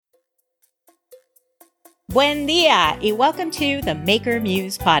Buen dia y welcome to the Maker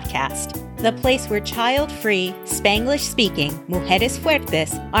Muse podcast, the place where child-free, Spanglish-speaking mujeres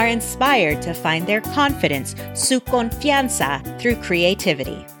fuertes are inspired to find their confidence, su confianza, through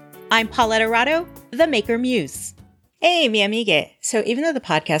creativity. I'm Paulette Arado, the Maker Muse. Hey, mi amigue. So even though the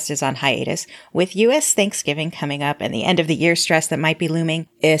podcast is on hiatus, with U.S. Thanksgiving coming up and the end of the year stress that might be looming,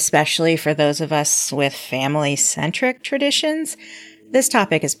 especially for those of us with family-centric traditions, this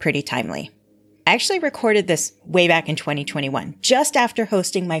topic is pretty timely. I actually recorded this way back in 2021, just after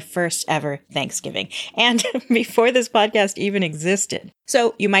hosting my first ever Thanksgiving, and before this podcast even existed.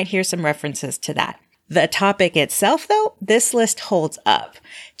 So you might hear some references to that. The topic itself, though, this list holds up.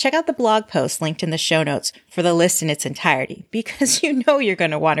 Check out the blog post linked in the show notes for the list in its entirety, because you know you're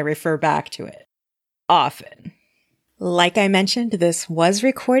going to want to refer back to it often. Like I mentioned, this was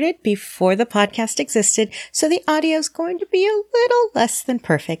recorded before the podcast existed, so the audio is going to be a little less than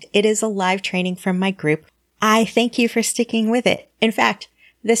perfect. It is a live training from my group. I thank you for sticking with it. In fact,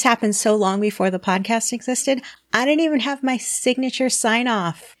 this happened so long before the podcast existed, I didn't even have my signature sign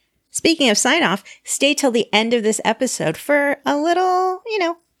off. Speaking of sign off, stay till the end of this episode for a little,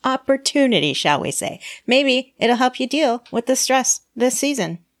 opportunity, shall we say. Maybe it'll help you deal with the stress this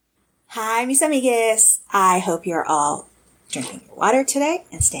season. Hi, mis amigues. I hope you're all drinking your water today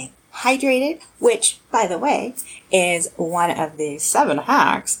and staying hydrated, which, by the way, is one of the 7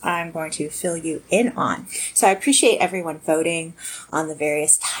 hacks I'm going to fill you in on. So I appreciate everyone voting on the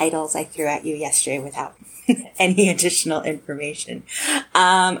various titles I threw at you yesterday without any additional information.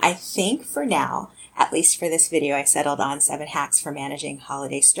 I think for now, at least for this video, I settled on 7 hacks for managing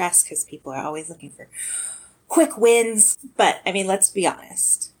holiday stress because people are always looking for quick wins. But, let's be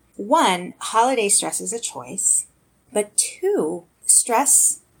honest. 1, holiday stress is a choice, but 2,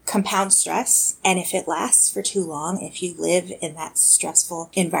 stress compounds stress. And if it lasts for too long, if you live in that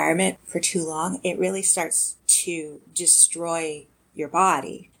stressful environment for too long, it really starts to destroy your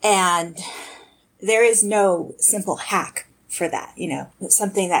body. And there is no simple hack for that.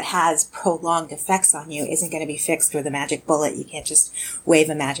 Something that has prolonged effects on you isn't going to be fixed with a magic bullet. You can't just wave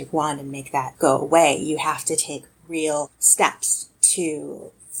a magic wand and make that go away. You have to take real steps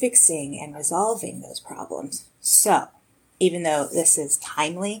to fixing and resolving those problems. So, even though this is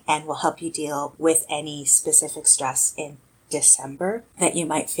timely and will help you deal with any specific stress in December that you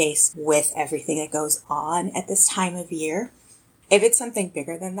might face with everything that goes on at this time of year, if it's something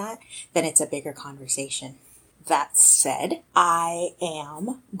bigger than that, then it's a bigger conversation. That said, I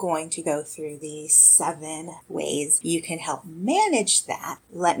am going to go through these 7 ways you can help manage that.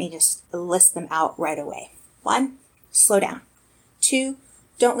 Let me just list them out right away. 1, slow down. 2,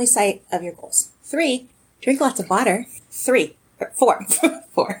 don't lose sight of your goals. 3, drink lots of water. 4,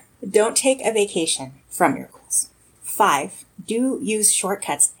 don't take a vacation from your goals. 5, do use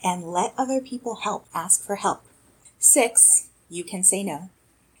shortcuts and let other people help. Ask for help. 6, you can say no.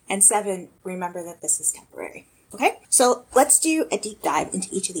 And 7, remember that this is temporary. Okay? So let's do a deep dive into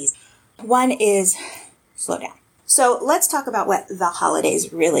each of these. 1 is slow down. So let's talk about what the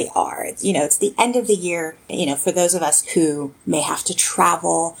holidays really are. It's the end of the year. For those of us who may have to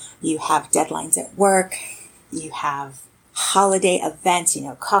travel, you have deadlines at work, you have holiday events,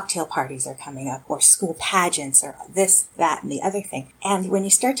 cocktail parties are coming up, or school pageants, or this, that, and the other thing. And when you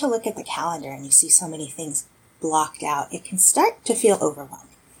start to look at the calendar and you see so many things blocked out, it can start to feel overwhelming.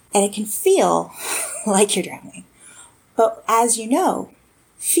 And it can feel like you're drowning. But as you know,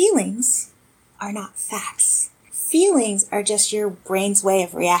 feelings are not facts. Feelings are just your brain's way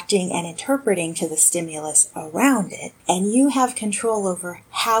of reacting and interpreting to the stimulus around it. And you have control over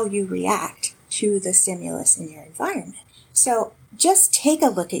how you react to the stimulus in your environment. So just take a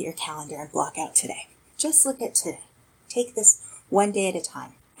look at your calendar and block out today. Just look at today. Take this one day at a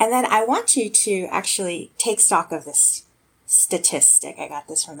time. And then I want you to actually take stock of this statistic. I got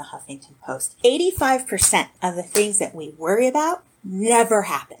this from the Huffington Post. 85% of the things that we worry about never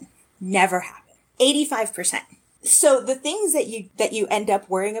happen. Never happen. 85%. So the things that you end up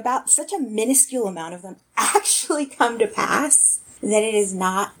worrying about, such a minuscule amount of them actually come to pass that it is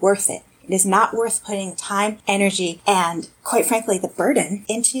not worth it. It is not worth putting the time, energy, and quite frankly, the burden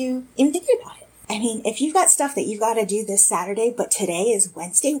into even thinking about it. If you've got stuff that you've got to do this Saturday, but today is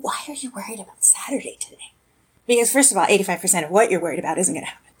Wednesday, why are you worried about Saturday today? Because first of all, 85% of what you're worried about isn't going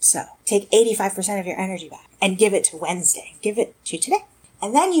to happen. So take 85% of your energy back and give it to Wednesday. Give it to today.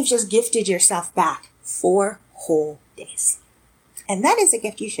 And then you've just gifted yourself back 4 whole days. And that is a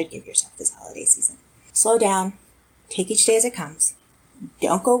gift you should give yourself this holiday season. Slow down. Take each day as it comes.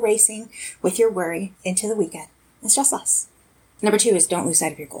 Don't go racing with your worry into the weekend. It's just less. Number 2 is don't lose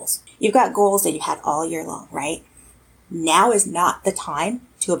sight of your goals. You've got goals that you had all year long, right? Now is not the time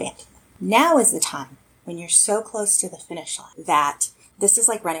to abandon them. Now is the time when when you're so close to the finish line that this is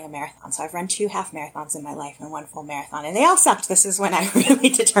like running a marathon. So I've run 2 half marathons in my life and 1 full marathon, and they all sucked. This is when I really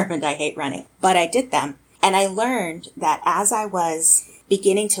determined I hate running, but I did them. And I learned that as I was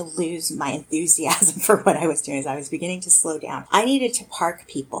beginning to lose my enthusiasm for what I was doing, as I was beginning to slow down, I needed to park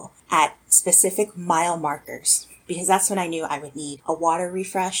people at specific mile markers, because that's when I knew I would need a water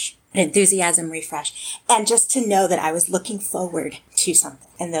refresh, an enthusiasm refresh, and just to know that I was looking forward to something.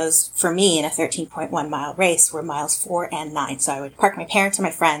 And those, for me, in a 13.1 mile race, were miles 4 and 9. So I would park my parents or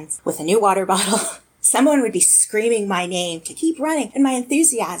my friends with a new water bottle. Someone would be screaming my name to keep running, and my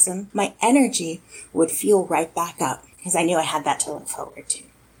enthusiasm, my energy would fuel right back up, because I knew I had that to look forward to.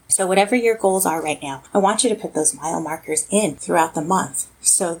 So whatever your goals are right now, I want you to put those mile markers in throughout the month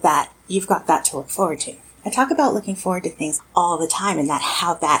so that you've got that to look forward to. I talk about looking forward to things all the time, and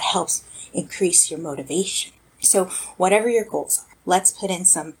how that helps increase your motivation. So whatever your goals are, let's put in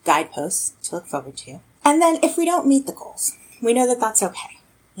some guideposts to look forward to. And then if we don't meet the goals, we know that that's okay.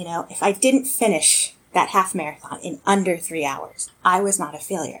 You know, if I didn't finish that half marathon in under 3 hours, I was not a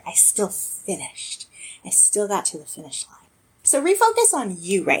failure. I still finished. I still got to the finish line. So refocus on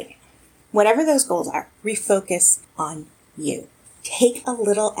you right now. Whatever those goals are, refocus on you. Take a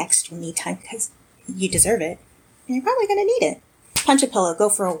little extra me time, because you deserve it, and you're probably going to need it. Punch a pillow, go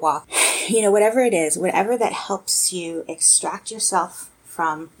for a walk. You know, whatever it is, whatever that helps you extract yourself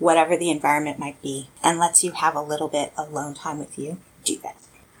from whatever the environment might be and lets you have a little bit alone time with you, do that.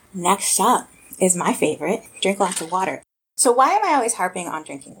 Next up is my favorite, drink lots of water. So why am I always harping on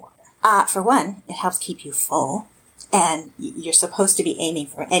drinking water? For one, it helps keep you full, and you're supposed to be aiming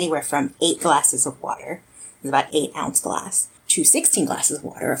for anywhere from 8 glasses of water, it's about 8-ounce glass, to 16 glasses of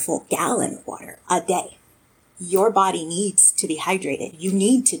water, a full gallon of water a day. Your body needs to be hydrated. You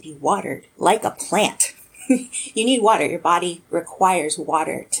need to be watered like a plant. You need water. Your body requires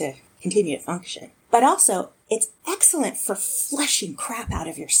water to continue to function. But also, it's excellent for flushing crap out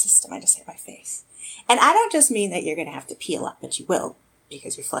of your system. I just hit my face. And I don't just mean that you're going to have to pee a lot, but you will,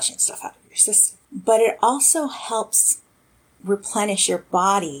 because you're flushing stuff out of your system. But it also helps replenish your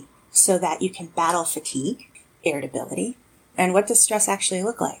body so that you can battle fatigue, irritability. And what does stress actually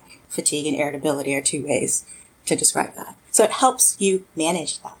look like? Fatigue and irritability are 2 ways to describe that. So it helps you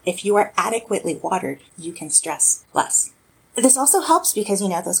manage that. If you are adequately watered, you can stress less. This also helps because, you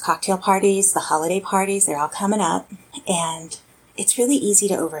know, those cocktail parties, the holiday parties, they're all coming up, and it's really easy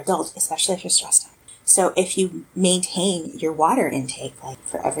to overindulge, especially if you're stressed out. So if you maintain your water intake, like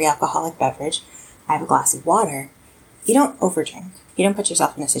for every alcoholic beverage, I have a glass of water, you don't overdrink. You don't put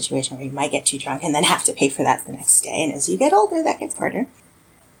yourself in a situation where you might get too drunk and then have to pay for that the next day. And as you get older, that gets harder.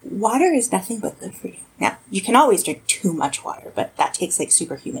 Water is nothing but good for you. Now, you can always drink too much water, but that takes like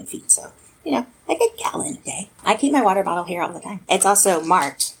superhuman feats. So, you know, like a gallon a day. I keep my water bottle here all the time. It's also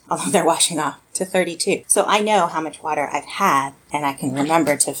marked, although they're washing off, to 32. So I know how much water I've had, and I can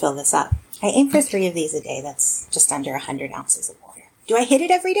remember to fill this up. I aim for 3 of these a day. That's just under 100 ounces of water. Do I hit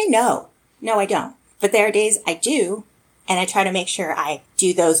it every day? No, I don't. But there are days I do, and I try to make sure I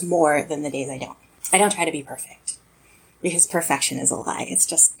do those more than the days I don't. I don't try to be perfect, because perfection is a lie.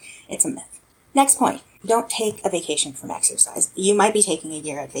 It's a myth. Next point. Don't take a vacation from exercise. You might be taking a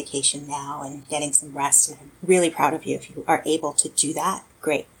year of vacation now and getting some rest, and I'm really proud of you if you are able to do that.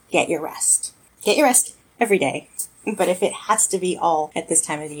 Great. Get your rest. Get your rest every day. But if it has to be all at this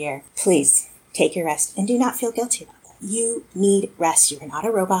time of the year, please take your rest and do not feel guilty about it. You need rest. You are not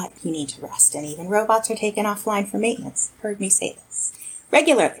a robot. You need to rest. And even robots are taken offline for maintenance. Heard me say this.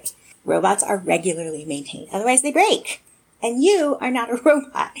 Regularly. Robots are regularly maintained. Otherwise they break. And you are not a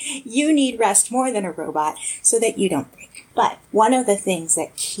robot. You need rest more than a robot so that you don't break. But one of the things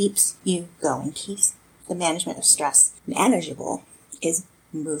that keeps you going, keeps the management of stress manageable, is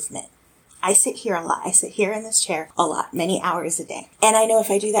movement. I sit here a lot. I sit here in this chair a lot, many hours a day. And I know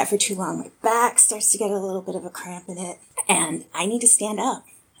if I do that for too long, my back starts to get a little bit of a cramp in it. And I need to stand up.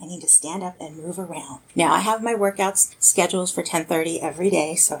 I need to stand up and move around. Now, I have my workouts scheduled for 10:30 every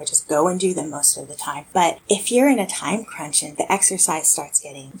day, so I just go and do them most of the time. But if you're in a time crunch and the exercise starts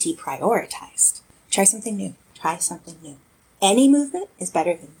getting deprioritized, try something new. Try something new. Any movement is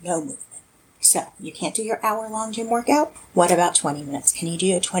better than no movement. So, you can't do your hour-long gym workout? What about 20 minutes? Can you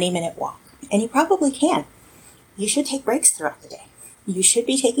do a 20-minute walk? And you probably can. You should take breaks throughout the day. You should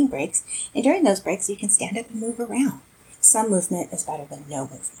be taking breaks, and during those breaks, you can stand up and move around. Some movement is better than no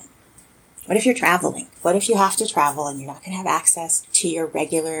movement. What if you're traveling? What if you have to travel and you're not going to have access to your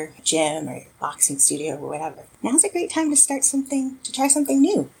regular gym or your boxing studio or whatever? Now's a great time to try something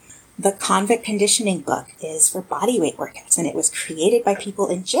new. The Convict Conditioning book is for bodyweight workouts, and it was created by people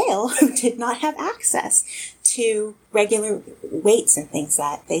in jail who did not have access to regular weights and things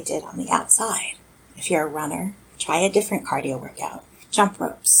that they did on the outside. If you're a runner, try a different cardio workout. Jump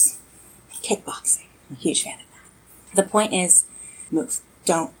ropes, kickboxing. I'm a huge fan of that. The point is, move.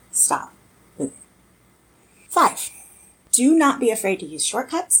 Don't stop moving. 5, do not be afraid to use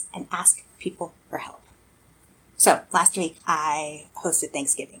shortcuts and ask people for help. So last week I hosted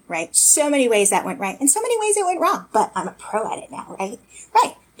Thanksgiving, right? So many ways that went right and so many ways it went wrong, but I'm a pro at it now, right?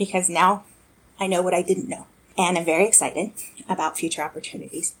 Right. Because now I know what I didn't know. And I'm very excited about future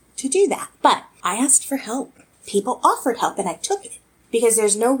opportunities to do that. But I asked for help. People offered help and I took it because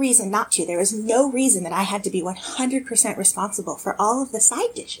there's no reason not to. There was no reason that I had to be 100% responsible for all of the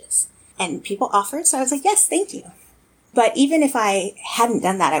side dishes. And people offered, so I was like, yes, thank you. But even if I hadn't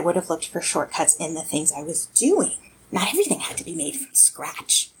done that, I would have looked for shortcuts in the things I was doing. Not everything had to be made from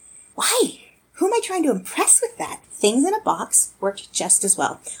scratch. Why? Who am I trying to impress with that? Things in a box worked just as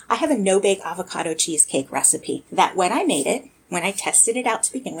well. I have a no-bake avocado cheesecake recipe that when I made it, when I tested it out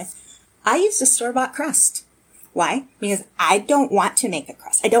to begin with, I used a store-bought crust. Why? Because I don't want to make a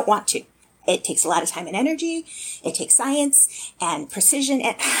crust. I don't want to. It takes a lot of time and energy. It takes science and precision.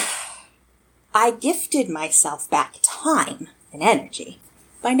 And I gifted myself back time and energy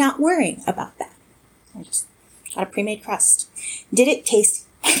by not worrying about that. I just got a pre-made crust. Did it taste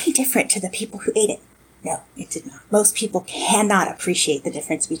any different to the people who ate it? No, it did not. Most people cannot appreciate the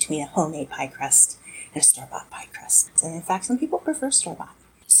difference between a homemade pie crust and a store-bought pie crust. And in fact, some people prefer store-bought.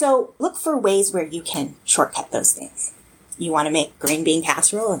 So look for ways where you can shortcut those things. You want to make green bean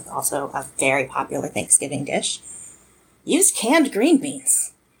casserole, it's also a very popular Thanksgiving dish. Use canned green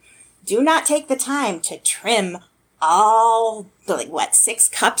beans. Do not take the time to trim all the, 6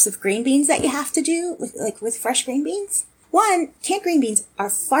 cups of green beans that you have to do with fresh green beans? One, canned green beans are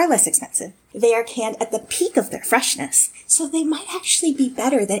far less expensive. They are canned at the peak of their freshness, so they might actually be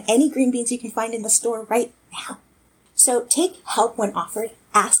better than any green beans you can find in the store right now. So take help when offered,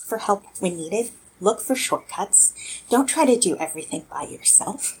 ask for help when needed, look for shortcuts. Don't try to do everything by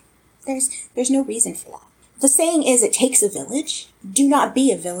yourself. There's no reason for that. The saying is, it takes a village. Do not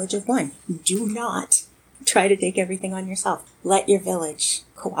be a village of one. Do not try to take everything on yourself. Let your village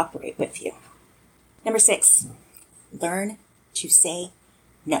cooperate with you. Number 6, learn to say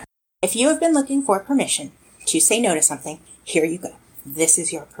no. If you have been looking for permission to say no to something, here you go. This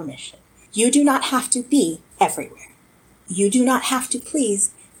is your permission. You do not have to be everywhere. You do not have to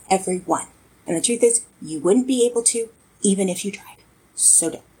please everyone. And the truth is, you wouldn't be able to even if you tried.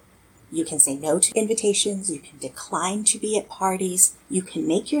 So don't. You can say no to invitations. You can decline to be at parties. You can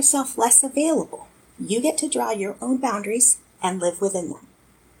make yourself less available. You get to draw your own boundaries and live within them.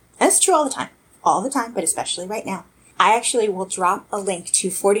 That's true all the time, but especially right now. I actually will drop a link to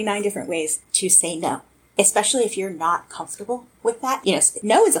 49 different ways to say no, especially if you're not comfortable with that.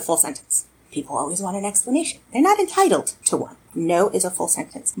 No is a full sentence. People always want an explanation. They're not entitled to one. No is a full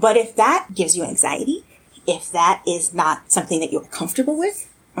sentence. But if that gives you anxiety, if that is not something that you're comfortable with,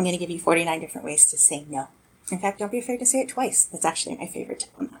 I'm going to give you 49 different ways to say no. In fact, don't be afraid to say it twice. That's actually my favorite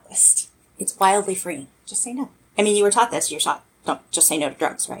tip on that list. It's wildly freeing. Just say no. I mean, you were taught this. You're taught, don't just say no to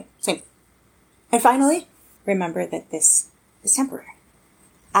drugs, right? Same. And finally, remember that this is temporary.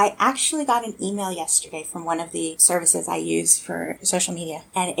 I actually got an email yesterday from one of the services I use for social media,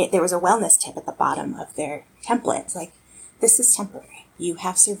 and there was a wellness tip at the bottom of their template. It's like, this is temporary. You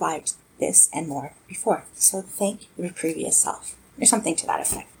have survived this and more before, so thank your previous self, or something to that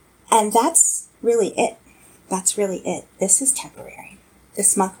effect. And that's really it. That's really it. This is temporary.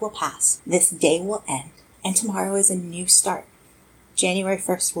 This month will pass. This day will end. And tomorrow is a new start. January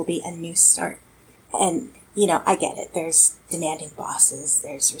 1st will be a new start. And, I get it. There's demanding bosses.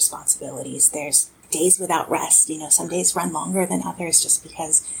 There's responsibilities. There's days without rest. Some days run longer than others just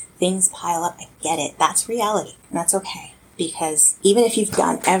because things pile up. I get it. That's reality. And that's okay. Because even if you've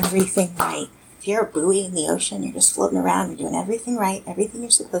done everything right, if you're a buoy in the ocean, you're just floating around, you're doing everything right, everything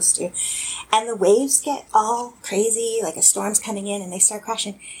you're supposed to, and the waves get all crazy, like a storm's coming in and they start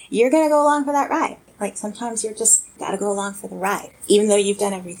crashing, you're going to go along for that ride. Like sometimes you're just got to go along for the ride. Even though you've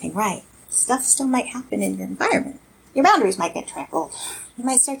done everything right, stuff still might happen in your environment. Your boundaries might get trampled. You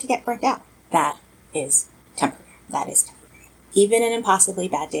might start to get burnt out. That is temporary. That is temporary. Even an impossibly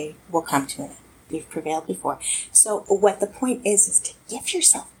bad day will come to an end. You've prevailed before. So what the point is to give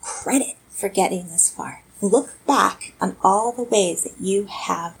yourself credit for getting this far. Look back on all the ways that you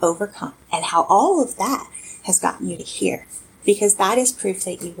have overcome and how all of that has gotten you to here, because that is proof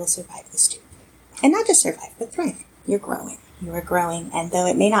that you will survive this too. And not just survive, but thrive. You're growing. You are growing, and though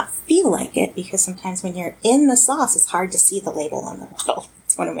it may not feel like it, because sometimes when you're in the sauce, it's hard to see the label on the bottle.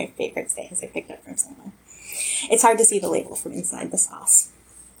 It's one of my favorite sayings I picked up from someone. It's hard to see the label from inside the sauce.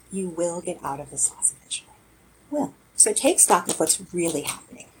 You will get out of the sauce eventually. Will. So take stock of what's really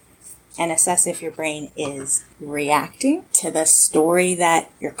happening. and assess if your brain is reacting to the story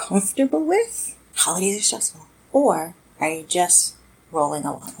that you're comfortable with. Holidays are stressful. Or are you just rolling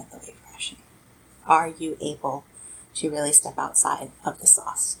along with the Late Depression? Are you able to really step outside of the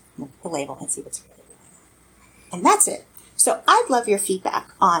sauce, the label, and see what's really going on? And that's it. So I'd love your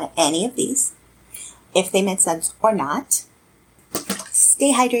feedback on any of these, if they made sense or not.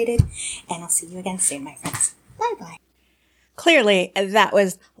 Stay hydrated, and I'll see you again soon, my friends. Bye-bye. Clearly, that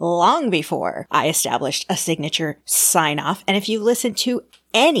was long before I established a signature sign-off. And if you listen to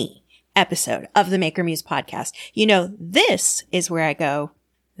any episode of the Maker Muse podcast, you know this is where I go,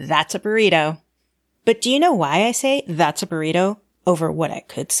 that's a burrito. But do you know why I say that's a burrito over what I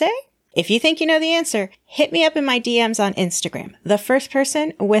could say? If you think you know the answer, hit me up in my DMs on Instagram. The first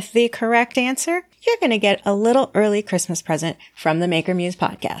person with the correct answer, you're going to get a little early Christmas present from the Maker Muse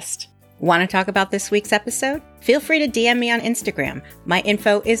podcast. Want to talk about this week's episode? Feel free to DM me on Instagram. My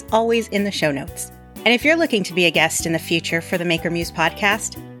info is always in the show notes. And if you're looking to be a guest in the future for the Maker Muse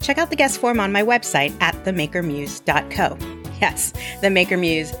podcast, check out the guest form on my website at themakermuse.co. Yes,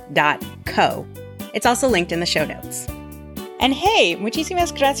 themakermuse.co. It's also linked in the show notes. And hey,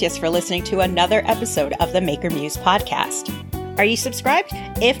 muchísimas gracias for listening to another episode of the Maker Muse podcast. Are you subscribed?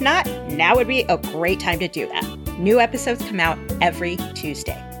 If not, now would be a great time to do that. New episodes come out every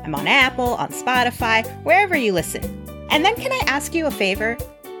Tuesday. I'm on Apple, on Spotify, wherever you listen. And then can I ask you a favor?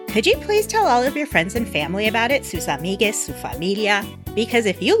 Could you please tell all of your friends and family about it, sus amigues, su familia? Because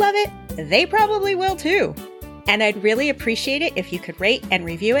if you love it, they probably will too. And I'd really appreciate it if you could rate and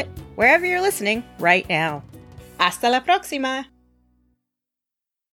review it wherever you're listening right now. Hasta la próxima!